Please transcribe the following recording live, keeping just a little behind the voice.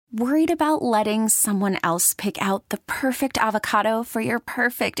Worried about letting someone else pick out the perfect avocado for your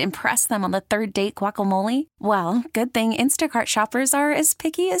perfect impress them on the third date guacamole? Well, good thing Instacart shoppers are as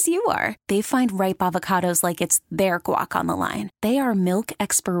picky as you are. They find ripe avocados like it's their guac on the line. They are milk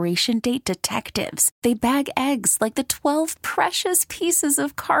expiration date detectives. They bag eggs like the 12 precious pieces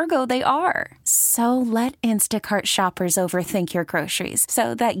of cargo they are. So let Instacart shoppers overthink your groceries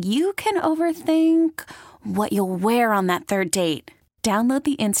so that you can overthink what you'll wear on that third date. Download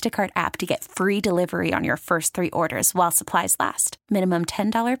the Instacart app to get free delivery on your first 3 orders while supplies last. Minimum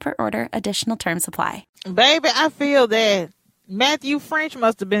 $10 per order. Additional terms apply. Baby, I feel that Matthew French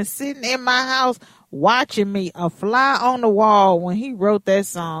must have been sitting in my house watching me, a fly on the wall, when he wrote that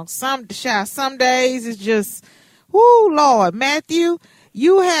song. Some days it's just, whoo, Lord. Matthew,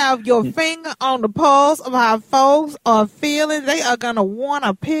 you have your finger on the pulse of how folks are feeling. They are going to want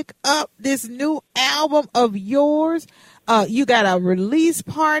to pick up this new album of yours. You got a release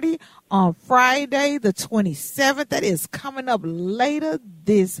party on Friday, the 27th. That is coming up later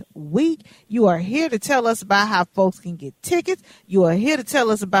this week. You are here to tell us about how folks can get tickets. You are here to tell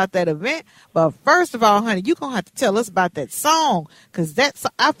us about that event. But first of all, honey, you're going to have to tell us about that song, because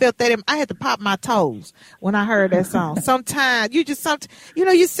I felt that I had to pop my toes when I heard that song. Sometimes you're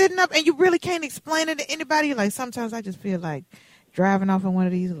sitting up and you really can't explain it to anybody. Like, sometimes I just feel like driving off in one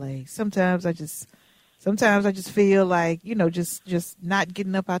of these legs. Sometimes I just feel like, just not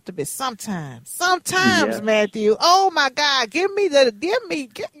getting up out the bed. Sometimes, yeah. Matthew. Oh my God, give me the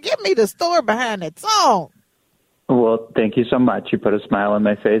story behind that song. Well, thank you so much. You put a smile on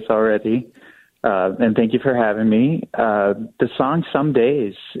my face already, and thank you for having me. The song "Some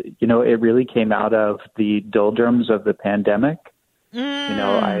Days," it really came out of the doldrums of the pandemic.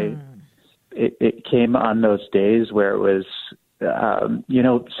 It came on those days where it was.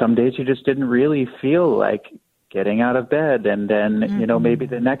 Some days you just didn't really feel like getting out of bed. And then, maybe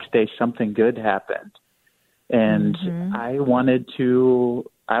the next day something good happened. And I wanted to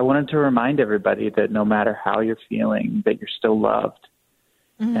remind everybody that no matter how you're feeling, that you're still loved.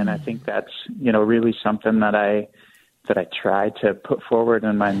 And I think that's, really something that I try to put forward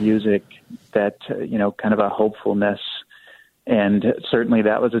in my music, that, kind of a hopefulness. And certainly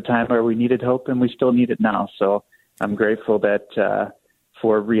that was a time where we needed hope, and we still need it now. So I'm grateful that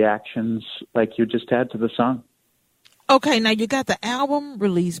for reactions like you just had to the song. Okay, now you got the album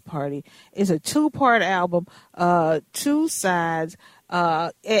release party. It's a 2-part album, 2 sides,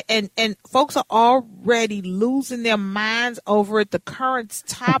 and folks are already losing their minds over it. The current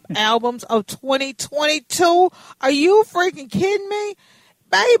top albums of 2022. Are you freaking kidding me?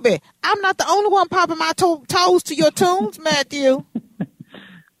 Baby, I'm not the only one popping my toes to your tunes, Matthew.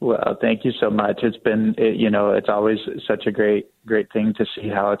 Well, thank you so much. It's been, it's always such a great thing to see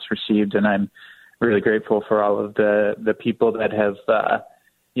how it's received. And I'm really grateful for all of the people that have,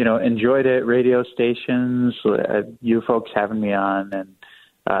 enjoyed it, radio stations, you folks having me on, and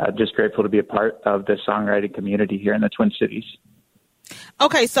just grateful to be a part of the songwriting community here in the Twin Cities.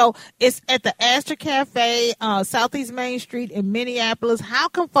 Okay, so it's at the Astor Cafe, Southeast Main Street in Minneapolis. How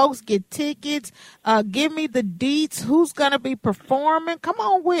can folks get tickets? Give me the deets. Who's going to be performing? Come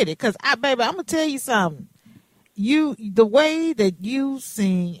on with it, because, baby, I'm going to tell you something. The way that you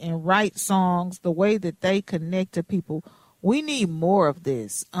sing and write songs, the way that they connect to people, we need more of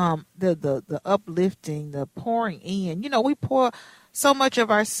this. The uplifting, the pouring in. We pour so much of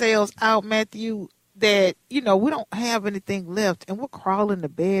ourselves out, Matthew, that, we don't have anything left, and we're crawling to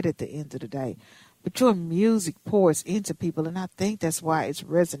bed at the end of the day. But your music pours into people, and I think that's why it's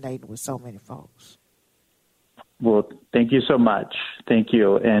resonating with so many folks. Well, thank you so much. Thank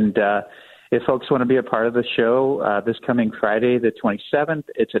you. And if folks want to be a part of the show, this coming Friday, the 27th,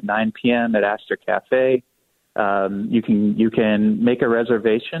 it's at 9 p.m. at Astor Cafe. You can make a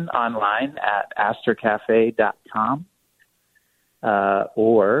reservation online at astorcafe.com.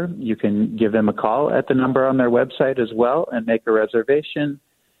 Or you can give them a call at the number on their website as well and make a reservation.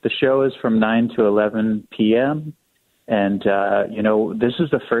 The show is from 9 to 11 p.m. And, this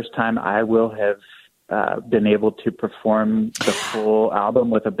is the first time I will have been able to perform the full album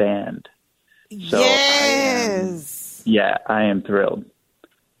with a band. So yes. I am thrilled.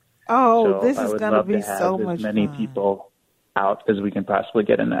 Oh, so this is going to be so much fun. As many people out as we can possibly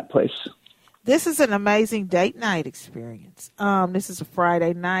get in that place. This is an amazing date night experience. This is a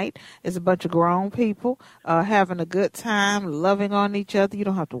Friday night. It's a bunch of grown people having a good time, loving on each other. You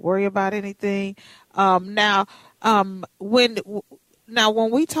don't have to worry about anything. Now, when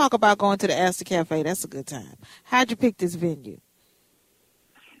we talk about going to the Astor Cafe, that's a good time. How'd you pick this venue?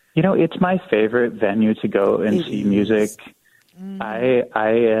 It's my favorite venue to go and see music. I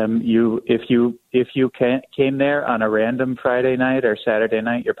am you. If you came there on a random Friday night or Saturday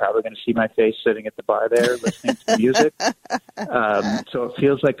night, you're probably going to see my face sitting at the bar there listening to music. So it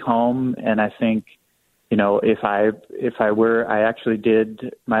feels like home, and I think, you know, if I actually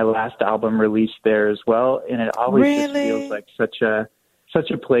did my last album release there as well, and it always just feels like such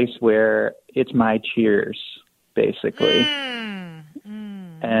a place where it's my Cheers, basically.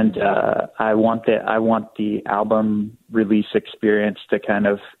 And I want the album release experience to kind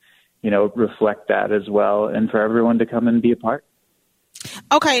of, you know, reflect that as well, and for everyone to come and be a part.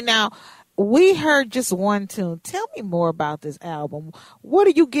 Okay, now we heard just one tune. Tell me more about this album. What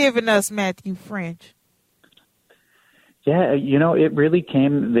are you giving us, Matthew French? Yeah, you know, it really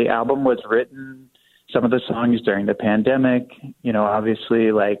the album was written, some of the songs during the pandemic, you know,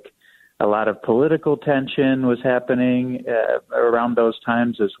 obviously like a lot of political tension was happening around those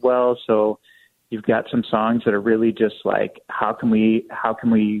times as well. So you've got some songs that are really just like, how can we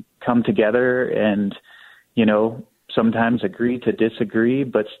come together and, you know, sometimes agree to disagree,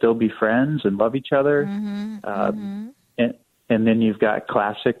 but still be friends and love each other. And then you've got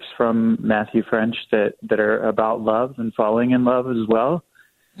classics from Matthew French that are about love and falling in love as well.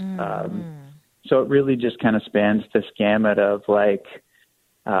 So it really just kind of spans this gamut of like,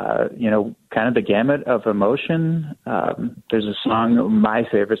 you know, kind of the gamut of emotion. There's a song, my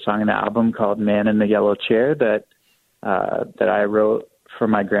favorite song in the album, called "Man in the Yellow Chair" that I wrote for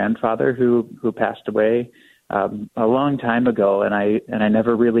my grandfather who passed away a long time ago, and I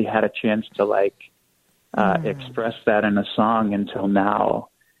never really had a chance to like express that in a song until now.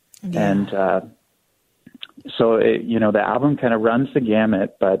 Yeah. And so you know, the album kind of runs the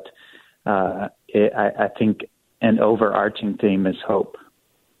gamut, but I think an overarching theme is hope.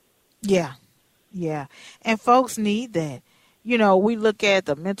 Yeah. And folks need that. You know, we look at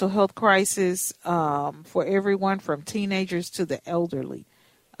the mental health crisis for everyone from teenagers to the elderly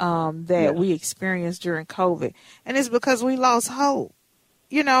that we experienced during COVID. And it's because we lost hope.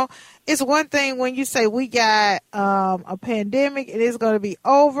 You know, it's one thing when you say we got a pandemic and it's going to be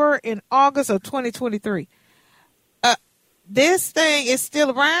over in August of 2023. This thing is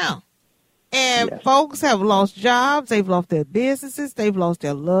still around. And folks have lost jobs, they've lost their businesses, they've lost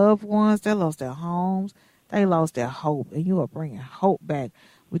their loved ones, they lost their homes, they lost their hope. And you are bringing hope back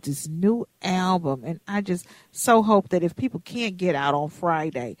with this new album. And I just so hope that if people can't get out on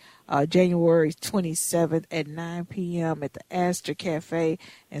Friday, January 27th at 9 p.m. at the Astor Cafe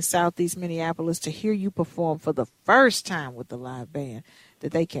in Southeast Minneapolis to hear you perform for the first time with the live band,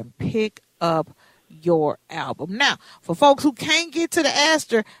 that they can pick up your album. Now, for folks who can't get to the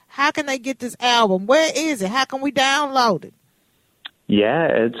Astor, how can they get this album? Where is it? How can we download it?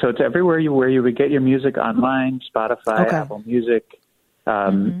 Yeah, so it's everywhere where you would get your music online, Spotify, Apple Music.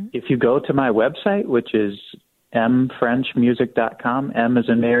 If you go to my website, which is mfrenchmusic.com, M as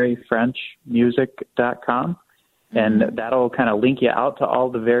in Mary, frenchmusic.com, and that'll kind of link you out to all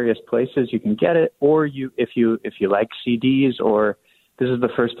the various places you can get it. Or if you like CDs, or this is the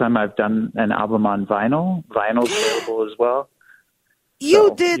first time I've done an album on vinyl. Vinyl's available as well.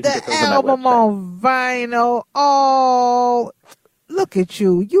 You did the album on vinyl. Oh, look at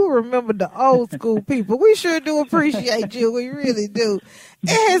you. You remember the old school people. We sure do appreciate you. We really do.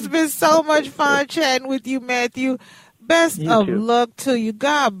 It has been so much fun chatting with you, Matthew. Best of luck to you.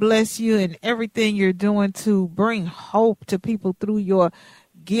 God bless you and everything you're doing to bring hope to people through your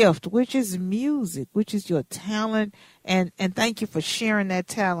gift, which is music, which is your talent. And thank you for sharing that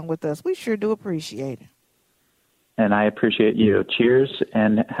talent with us. We sure do appreciate it. And I appreciate you. Cheers,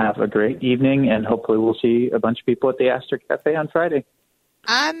 and have a great evening. And hopefully we'll see a bunch of people at the Astor Cafe on Friday.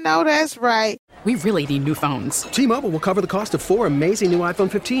 I know that's right. We really need new phones. T-Mobile will cover the cost of 4 amazing new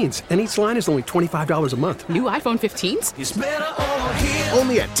iPhone 15s, and each line is only $25 a month. New iPhone 15s? It's better over here.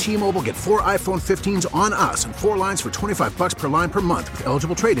 Only at T-Mobile, get 4 iPhone 15s on us and 4 lines for $25 per line per month with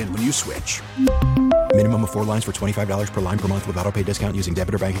eligible trade-in when you switch. Minimum of 4 lines for $25 per line per month with autopay discount using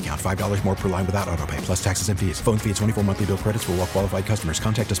debit or bank account. $5 more per line without autopay, plus taxes and fees. Phone fee at 24 monthly bill credits for well-qualified customers.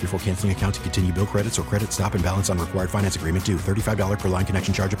 Contact us before canceling account to continue bill credits or credit stop and balance on required finance agreement due. $35 per line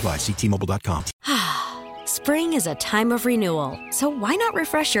connection charge applies. See T-Mobile.com. Spring is a time of renewal, so why not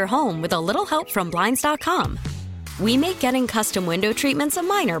refresh your home with a little help from Blinds.com? We make getting custom window treatments a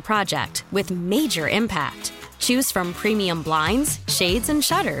minor project with major impact. Choose from premium blinds, shades, and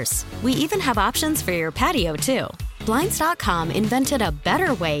shutters. We even have options for your patio, too. Blinds.com invented a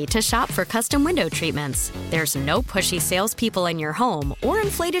better way to shop for custom window treatments. There's no pushy salespeople in your home or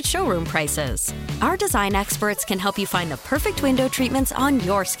inflated showroom prices. Our design experts can help you find the perfect window treatments on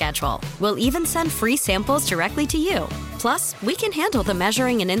your schedule. We'll even send free samples directly to you. Plus, we can handle the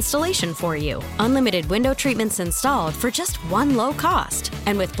measuring and installation for you. Unlimited window treatments installed for just one low cost.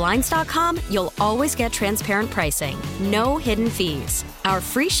 And with Blinds.com, you'll always get transparent pricing. No hidden fees. Our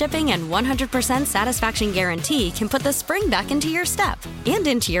free shipping and 100% satisfaction guarantee can put the spring back into your step and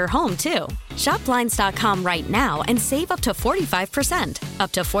into your home, too. Shop Blinds.com right now and save up to 45%.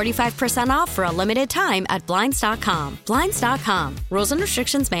 Up to 45% off for a limited time at Blinds.com. Blinds.com. Rules and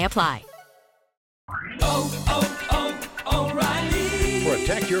restrictions may apply. O'Reilly.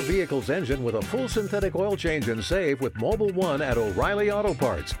 Protect your vehicle's engine with a full synthetic oil change and save with Mobil 1 at O'Reilly Auto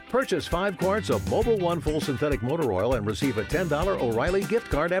Parts. Purchase 5 quarts of Mobil 1 full synthetic motor oil and receive a $10 O'Reilly gift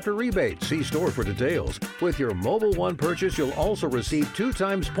card after rebate. See store for details. With your Mobil 1 purchase, you'll also receive 2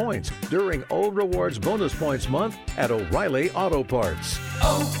 times points during Old Rewards Bonus Points Month at O'Reilly Auto Parts.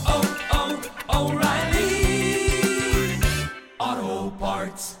 O'Reilly Auto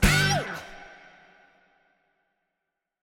Parts.